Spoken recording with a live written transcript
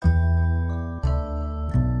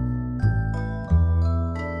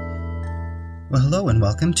Well, hello and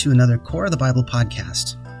welcome to another Core of the Bible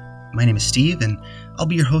podcast. My name is Steve, and I'll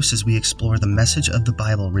be your host as we explore the message of the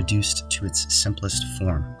Bible reduced to its simplest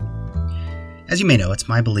form. As you may know, it's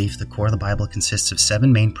my belief the Core of the Bible consists of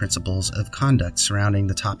 7 main principles of conduct surrounding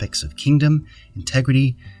the topics of kingdom,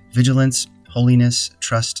 integrity, vigilance, holiness,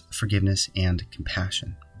 trust, forgiveness, and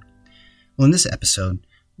compassion. Well, in this episode,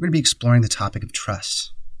 we're going to be exploring the topic of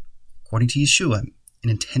trust. According to Yeshua, an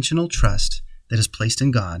intentional trust that is placed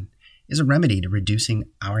in God is a remedy to reducing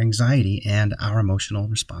our anxiety and our emotional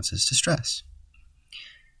responses to stress.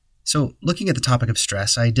 So, looking at the topic of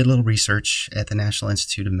stress, I did a little research at the National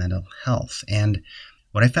Institute of Mental Health, and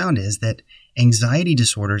what I found is that anxiety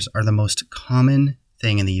disorders are the most common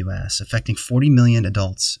thing in the U.S., affecting 40 million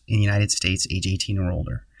adults in the United States age 18 or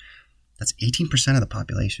older. That's 18% of the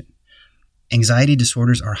population. Anxiety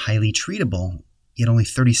disorders are highly treatable, yet only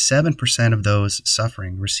 37% of those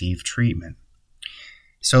suffering receive treatment.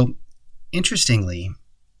 So, interestingly,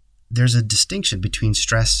 there's a distinction between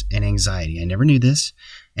stress and anxiety. I never knew this,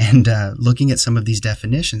 and looking at some of these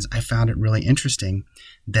definitions, I found it really interesting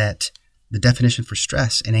that the definition for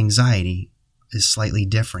stress and anxiety is slightly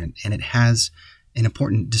different, and it has an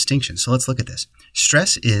important distinction. So let's look at this.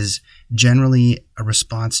 Stress is generally a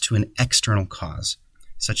response to an external cause,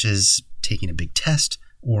 such as taking a big test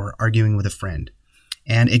or arguing with a friend,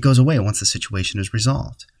 and it goes away once the situation is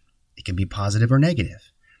resolved. It can be positive or negative.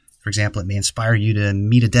 For example, it may inspire you to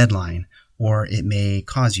meet a deadline, or it may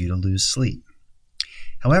cause you to lose sleep.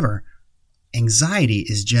 However, anxiety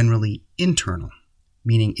is generally internal,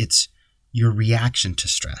 meaning it's your reaction to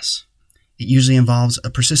stress. It usually involves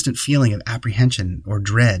a persistent feeling of apprehension or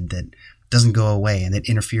dread that doesn't go away and that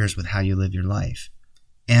interferes with how you live your life.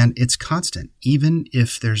 And it's constant, even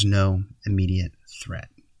if there's no immediate threat.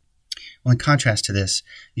 Well, in contrast to this,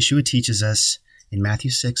 Yeshua teaches us in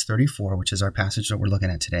Matthew 6:34, which is our passage that we're looking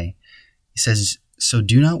at today, he says, "So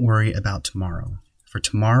do not worry about tomorrow, for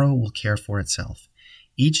tomorrow will care for itself.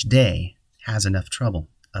 Each day has enough trouble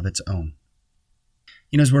of its own."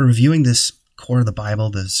 You know, as we're reviewing this core of the Bible,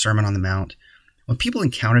 the Sermon on the Mount, when people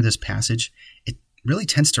encounter this passage, it really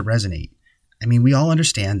tends to resonate. I mean, we all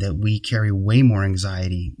understand that we carry way more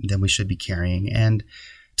anxiety than we should be carrying, and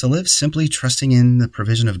to live simply trusting in the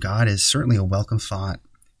provision of God is certainly a welcome thought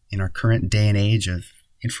in our current day and age of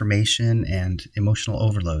information and emotional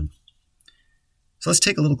overload. So let's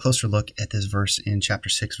take a little closer look at this verse in chapter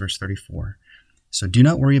 6, verse 34. "So do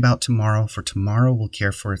not worry about tomorrow, for tomorrow will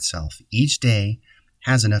care for itself. Each day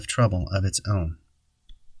has enough trouble of its own."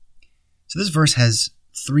 So this verse has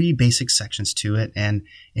 3 basic sections to it, and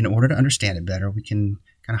in order to understand it better, we can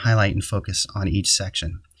kind of highlight and focus on each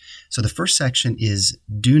section. So the first section is,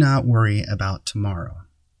 do not worry about tomorrow.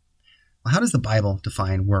 Well, how does the Bible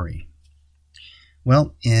define worry?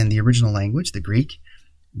 Well, in the original language, the Greek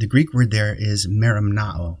word there is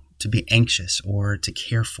merimnao, to be anxious or to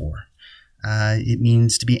care for. It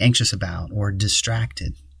means to be anxious about or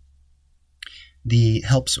distracted. The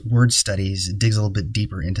Helps Word Studies digs a little bit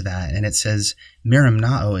deeper into that, and it says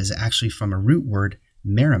merimnao is actually from a root word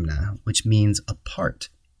merimna, which means apart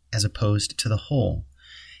as opposed to the whole.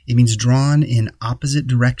 It means drawn in opposite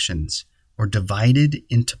directions or divided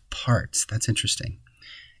into parts. That's interesting.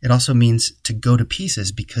 It also means to go to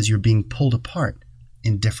pieces because you're being pulled apart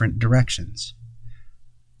in different directions.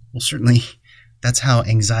 Well, certainly that's how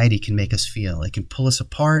anxiety can make us feel. It can pull us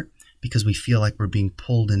apart because we feel like we're being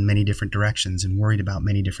pulled in many different directions and worried about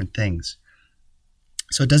many different things.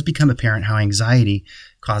 So it does become apparent how anxiety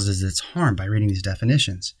causes its harm by reading these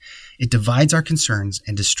definitions. It divides our concerns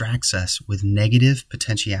and distracts us with negative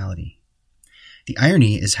potentiality. The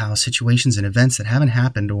irony is how situations and events that haven't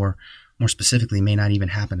happened, or more specifically may not even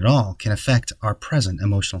happen at all, can affect our present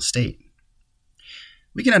emotional state.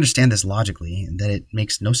 We can understand this logically, that it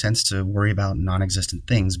makes no sense to worry about non-existent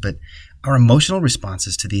things, but our emotional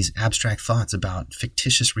responses to these abstract thoughts about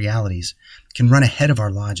fictitious realities can run ahead of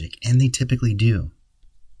our logic, and they typically do.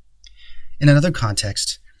 In another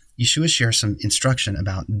context, Yeshua shares some instruction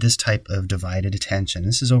about this type of divided attention.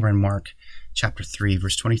 This is over in Mark chapter 3,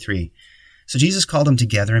 verse 23. "So Jesus called them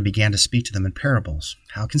together and began to speak to them in parables.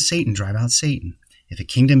 How can Satan drive out Satan? If a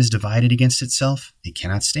kingdom is divided against itself, it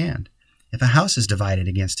cannot stand. If a house is divided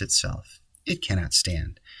against itself, it cannot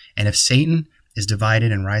stand. And if Satan is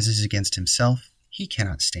divided and rises against himself, he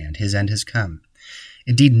cannot stand. His end has come.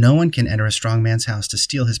 Indeed, no one can enter a strong man's house to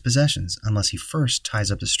steal his possessions unless he first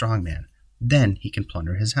ties up the strong man. Then he can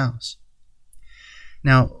plunder his house."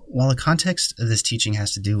 Now, while the context of this teaching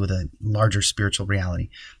has to do with a larger spiritual reality,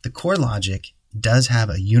 the core logic does have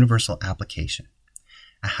a universal application.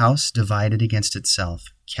 A house divided against itself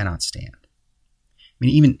cannot stand.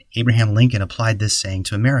 mean, even Abraham Lincoln applied this saying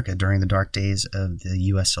to America during the dark days of the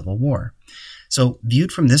U.S. Civil War. So,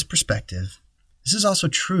 viewed from this perspective, this is also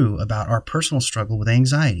true about our personal struggle with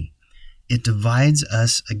anxiety. It divides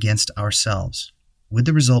us against ourselves, with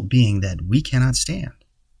the result being that we cannot stand.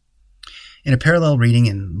 In a parallel reading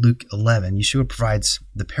in Luke 11, Yeshua provides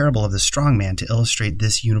the parable of the strong man to illustrate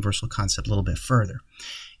this universal concept a little bit further.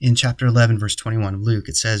 In chapter 11, verse 21 of Luke,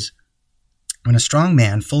 it says, "When a strong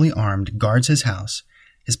man, fully armed, guards his house,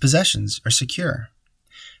 his possessions are secure.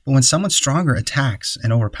 But when someone stronger attacks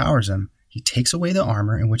and overpowers him, he takes away the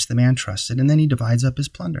armor in which the man trusted, and then he divides up his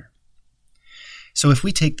plunder." So if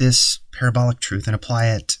we take this parabolic truth and apply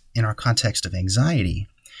it in our context of anxiety,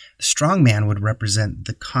 the strong man would represent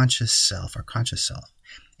the conscious self, our conscious self,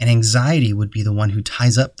 and anxiety would be the one who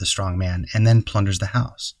ties up the strong man and then plunders the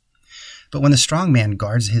house. But when the strong man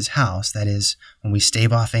guards his house, that is, when we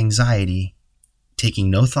stave off anxiety, taking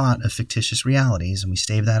no thought of fictitious realities, and we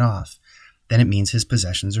stave that off, then it means his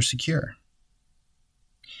possessions are secure.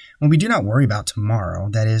 When we do not worry about tomorrow,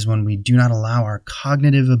 that is, when we do not allow our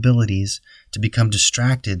cognitive abilities to become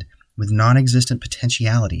distracted with non-existent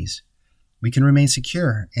potentialities, we can remain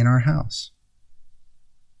secure in our house.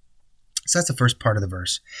 So that's the first part of the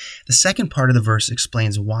verse. The second part of the verse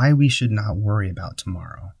explains why we should not worry about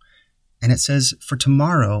tomorrow. And it says, "For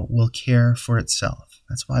tomorrow will care for itself."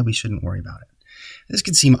 That's why we shouldn't worry about it. This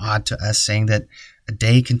could seem odd to us, saying that a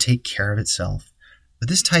day can take care of itself. But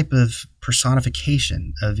this type of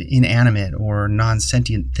personification of inanimate or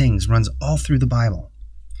non-sentient things runs all through the Bible.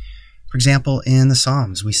 For example, in the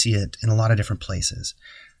Psalms, we see it in a lot of different places.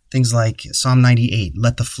 Things like Psalm 98,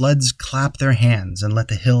 "Let the floods clap their hands and let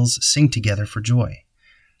the hills sing together for joy."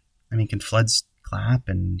 I mean, can floods clap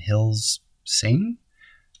and hills sing?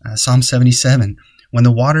 Psalm 77, "When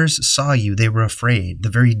the waters saw you, they were afraid. The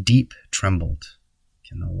very deep trembled."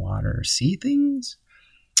 Can the water see things?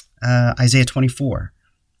 Isaiah 24,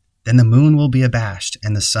 "Then the moon will be abashed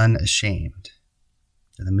and the sun ashamed."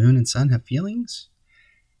 Do the moon and sun have feelings?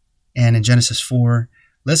 And in Genesis 4,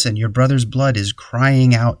 "Listen, your brother's blood is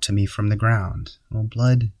crying out to me from the ground." Well,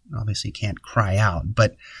 blood obviously can't cry out,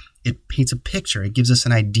 but it paints a picture. It gives us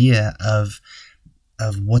an idea of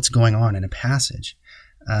what's going on in a passage.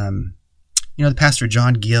 The pastor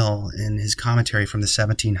John Gill, in his commentary from the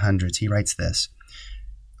 1700s, he writes this,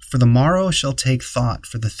 "For the morrow shall take thought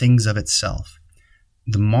for the things of itself."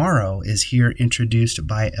 The morrow is here introduced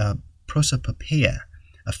by a prosopopeia,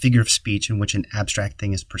 a figure of speech in which an abstract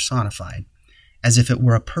thing is personified, as if it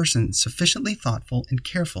were a person sufficiently thoughtful and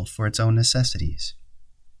careful for its own necessities.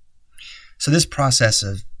 So this process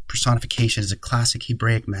of personification is a classic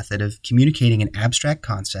Hebraic method of communicating an abstract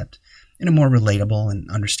concept in a more relatable and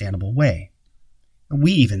understandable way.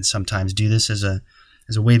 We even sometimes do this as a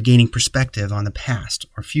way of gaining perspective on the past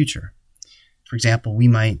or future. For example, we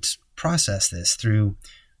might process this through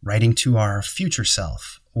writing to our future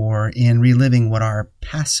self or in reliving what our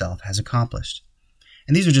past self has accomplished.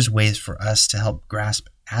 And these are just ways for us to help grasp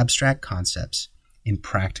abstract concepts in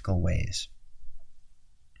practical ways.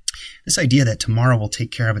 This idea that tomorrow will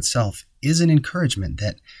take care of itself is an encouragement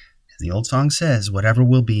that, as the old song says, whatever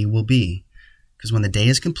will be, will be. Because when the day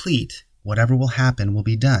is complete, whatever will happen will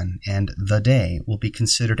be done, and the day will be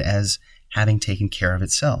considered as having taken care of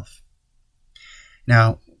itself.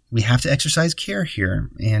 Now, we have to exercise care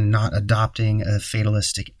here in not adopting a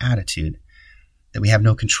fatalistic attitude, that we have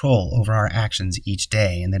no control over our actions each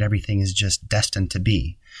day and that everything is just destined to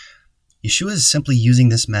be. Yeshua is simply using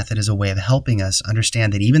this method as a way of helping us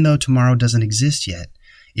understand that even though tomorrow doesn't exist yet,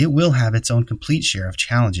 it will have its own complete share of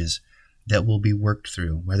challenges that will be worked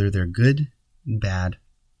through, whether they're good, bad,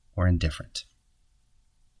 or indifferent.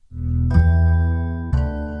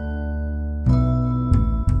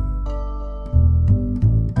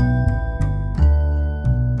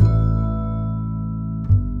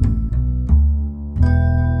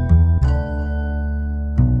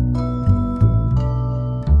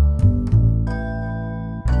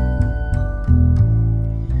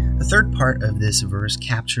 The third part of this verse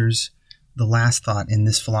captures the last thought in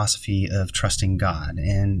this philosophy of trusting God,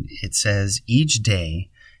 and it says, "Each day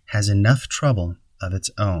has enough trouble of its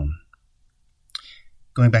own."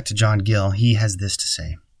 Going back to John Gill, he has this to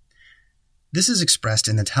say, "This is expressed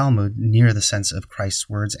in the Talmud near the sense of Christ's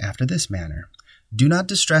words after this manner. Do not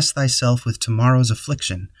distress thyself with tomorrow's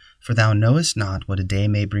affliction, for thou knowest not what a day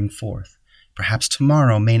may bring forth. Perhaps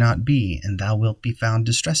tomorrow may not be, and thou wilt be found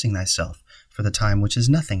distressing thyself for the time which is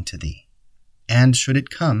nothing to thee. And should it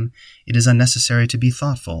come, it is unnecessary to be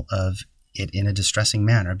thoughtful of it in a distressing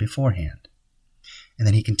manner beforehand." And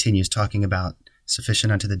then he continues talking about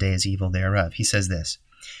sufficient unto the day is evil thereof. He says this,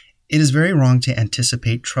 "It is very wrong to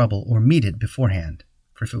anticipate trouble or meet it beforehand.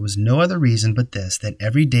 For if it was no other reason but this, that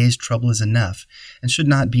every day's trouble is enough, and should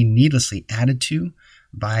not be needlessly added to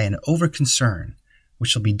by an over-concern,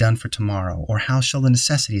 which shall be done for tomorrow, or how shall the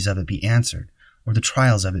necessities of it be answered, or the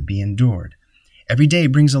trials of it be endured? Every day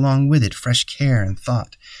brings along with it fresh care and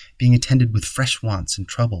thought, being attended with fresh wants and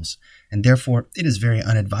troubles, and therefore it is very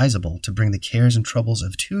unadvisable to bring the cares and troubles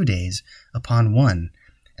of 2 days upon one,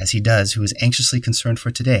 as he does who is anxiously concerned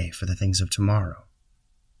for today, for the things of tomorrow.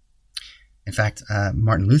 In fact,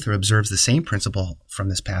 Martin Luther observes the same principle from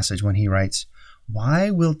this passage when he writes, "Why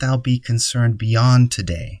wilt thou be concerned beyond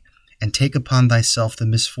today, and take upon thyself the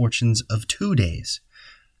misfortunes of 2 days?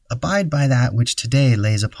 Abide by that which today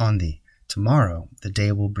lays upon thee. Tomorrow the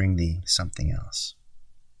day will bring thee something else."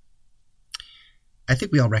 I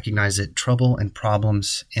think we all recognize that trouble and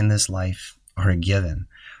problems in this life are a given.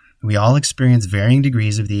 We all experience varying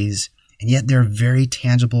degrees of these, and yet they're a very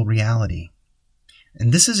tangible reality.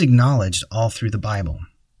 And this is acknowledged all through the Bible.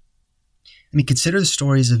 I mean, consider the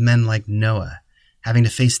stories of men like Noah having to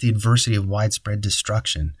face the adversity of widespread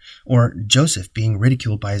destruction, or Joseph being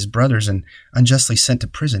ridiculed by his brothers and unjustly sent to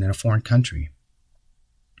prison in a foreign country.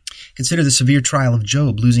 Consider the severe trial of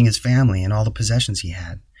Job losing his family and all the possessions he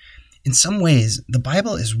had. In some ways, the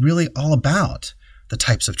Bible is really all about the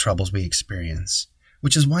types of troubles we experience,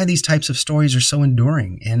 which is why these types of stories are so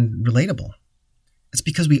enduring and relatable. It's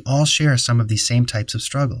because we all share some of these same types of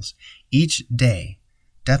struggles. Each day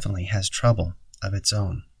definitely has trouble of its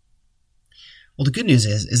own. Well, the good news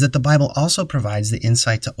is that the Bible also provides the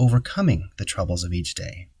insight to overcoming the troubles of each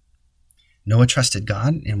day. Noah trusted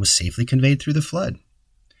God and was safely conveyed through the flood.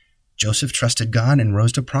 Joseph trusted God and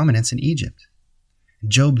rose to prominence in Egypt.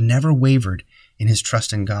 Job never wavered in his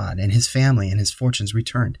trust in God, and his family and his fortunes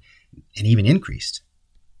returned and even increased.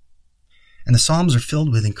 And the Psalms are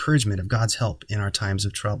filled with encouragement of God's help in our times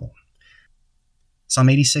of trouble. Psalm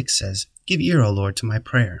 86 says, "Give ear, O Lord, to my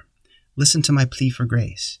prayer. Listen to my plea for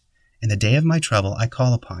grace. In the day of my trouble I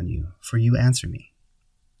call upon you, for you answer me."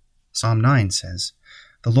 Psalm 9 says,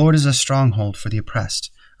 "The Lord is a stronghold for the oppressed,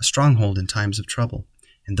 a stronghold in times of trouble.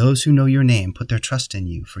 And those who know your name put their trust in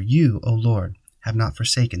you, for you, O Lord, have not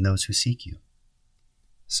forsaken those who seek you."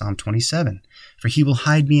 Psalm 27, "For he will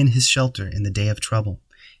hide me in his shelter in the day of trouble.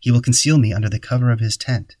 He will conceal me under the cover of his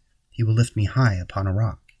tent. He will lift me high upon a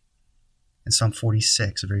rock." And Psalm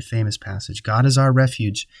 46, a very famous passage, "God is our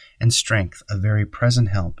refuge and strength, a very present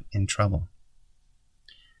help in trouble."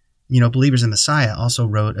 Believers in Messiah also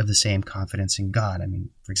wrote of the same confidence in God.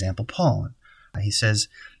 For example, Paul, he says,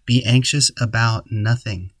 "Be anxious about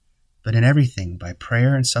nothing, but in everything, by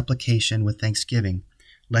prayer and supplication with thanksgiving,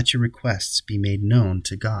 let your requests be made known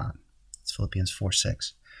to God." It's Philippians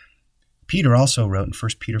 4:6. Peter also wrote in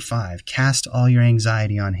 1 Peter 5, "Cast all your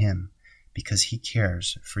anxiety on him, because he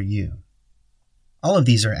cares for you." All of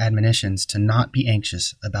these are admonitions to not be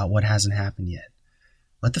anxious about what hasn't happened yet.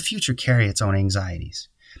 Let the future carry its own anxieties.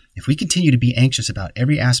 If we continue to be anxious about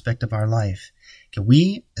every aspect of our life, can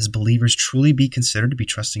we, as believers, truly be considered to be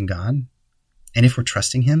trusting God? And if we're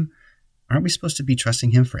trusting him, aren't we supposed to be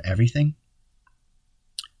trusting him for everything?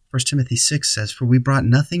 1 Timothy 6 says, "For we brought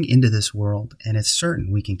nothing into this world, and it's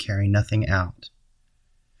certain we can carry nothing out."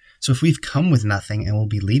 So if we've come with nothing and will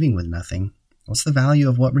be leaving with nothing, what's the value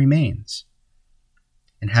of what remains?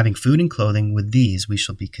 "And having food and clothing, with these we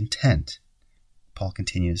shall be content," Paul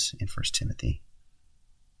continues in 1 Timothy.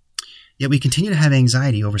 Yet we continue to have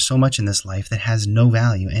anxiety over so much in this life that has no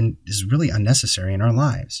value and is really unnecessary in our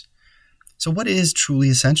lives. So what is truly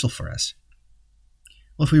essential for us?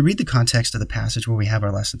 Well, if we read the context of the passage where we have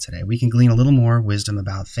our lesson today, we can glean a little more wisdom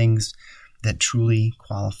about things that truly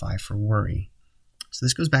qualify for worry. So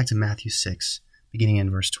this goes back to Matthew 6, beginning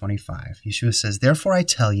in verse 25. Yeshua says, "Therefore I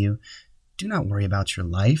tell you, do not worry about your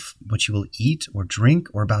life, what you will eat or drink,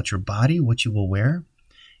 or about your body, what you will wear.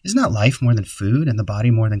 Is not life more than food, and the body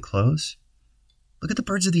more than clothes? Look at the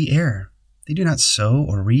birds of the air. They do not sow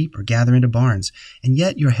or reap or gather into barns, and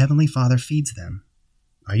yet your heavenly Father feeds them.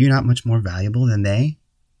 Are you not much more valuable than they?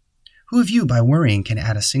 Who of you, by worrying, can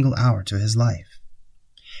add a single hour to his life?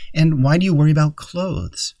 And why do you worry about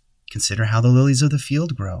clothes? Consider how the lilies of the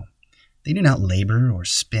field grow. They do not labor or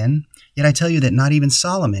spin, yet I tell you that not even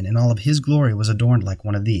Solomon in all of his glory was adorned like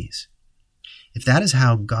one of these. If that is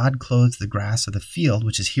how God clothes the grass of the field,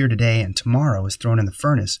 which is here today and tomorrow is thrown in the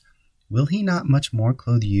furnace, will he not much more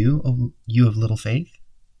clothe you, you of little faith?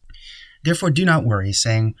 Therefore do not worry,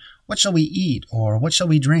 saying, what shall we eat, or what shall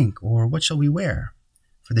we drink, or what shall we wear?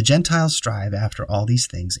 For the Gentiles strive after all these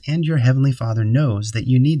things, and your heavenly Father knows that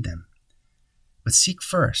you need them. But seek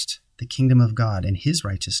first the kingdom of God and his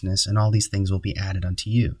righteousness, and all these things will be added unto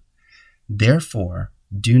you. Therefore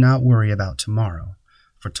do not worry about tomorrow,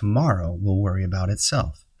 for tomorrow will worry about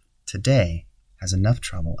itself. Today has enough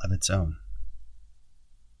trouble of its own.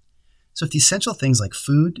 So if the essential things like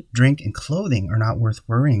food, drink, and clothing are not worth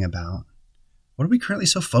worrying about, what are we currently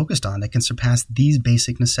so focused on that can surpass these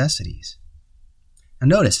basic necessities? Now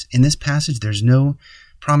notice, in this passage, there's no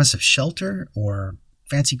promise of shelter or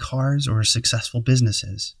fancy cars or successful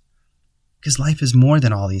businesses. Because life is more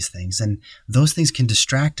than all these things, and those things can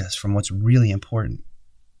distract us from what's really important.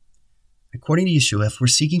 According to Yeshua, if we're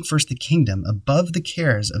seeking first the kingdom above the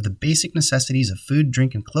cares of the basic necessities of food,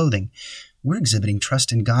 drink, and clothing, we're exhibiting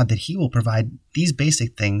trust in God that He will provide these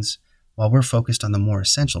basic things while we're focused on the more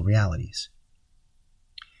essential realities.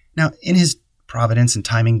 Now, in His providence and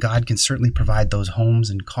timing, God can certainly provide those homes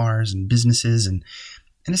and cars and businesses, and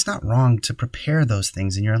it's not wrong to prepare those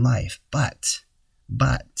things in your life. But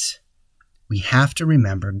we have to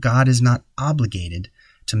remember God is not obligated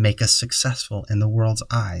to make us successful in the world's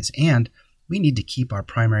eyes, and we need to keep our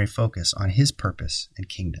primary focus on His purpose and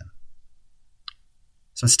kingdom.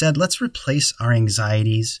 So instead, let's replace our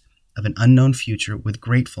anxieties of an unknown future with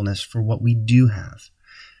gratefulness for what we do have.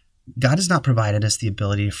 God has not provided us the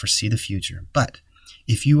ability to foresee the future, but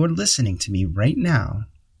if you are listening to me right now,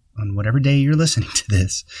 on whatever day you're listening to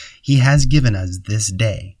this, He has given us this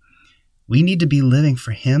day. We need to be living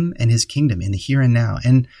for Him and His kingdom in the here and now,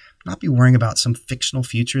 and not be worrying about some fictional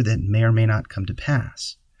future that may or may not come to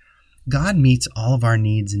pass. God meets all of our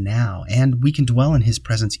needs now, and we can dwell in His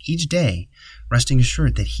presence each day, resting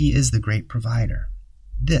assured that He is the great provider.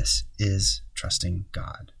 This is trusting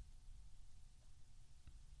God.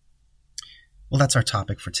 Well, that's our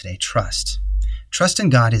topic for today, trust. Trust in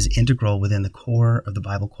God is integral within the core of the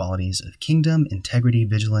Bible qualities of kingdom, integrity,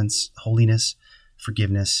 vigilance, holiness,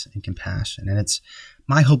 forgiveness, and compassion. And it's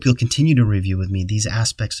my hope you'll continue to review with me these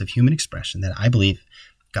aspects of human expression that I believe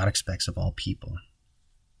God expects of all people.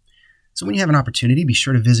 So when you have an opportunity, be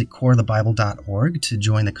sure to visit coreofthebible.org to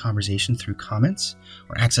join the conversation through comments,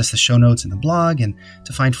 or access the show notes in the blog, and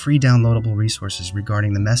to find free downloadable resources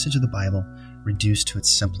regarding the message of the Bible reduced to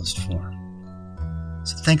its simplest form.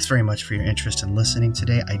 So thanks very much for your interest in listening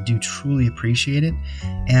today. I do truly appreciate it.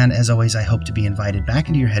 And as always, I hope to be invited back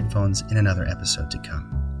into your headphones in another episode to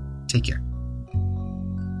come. Take care.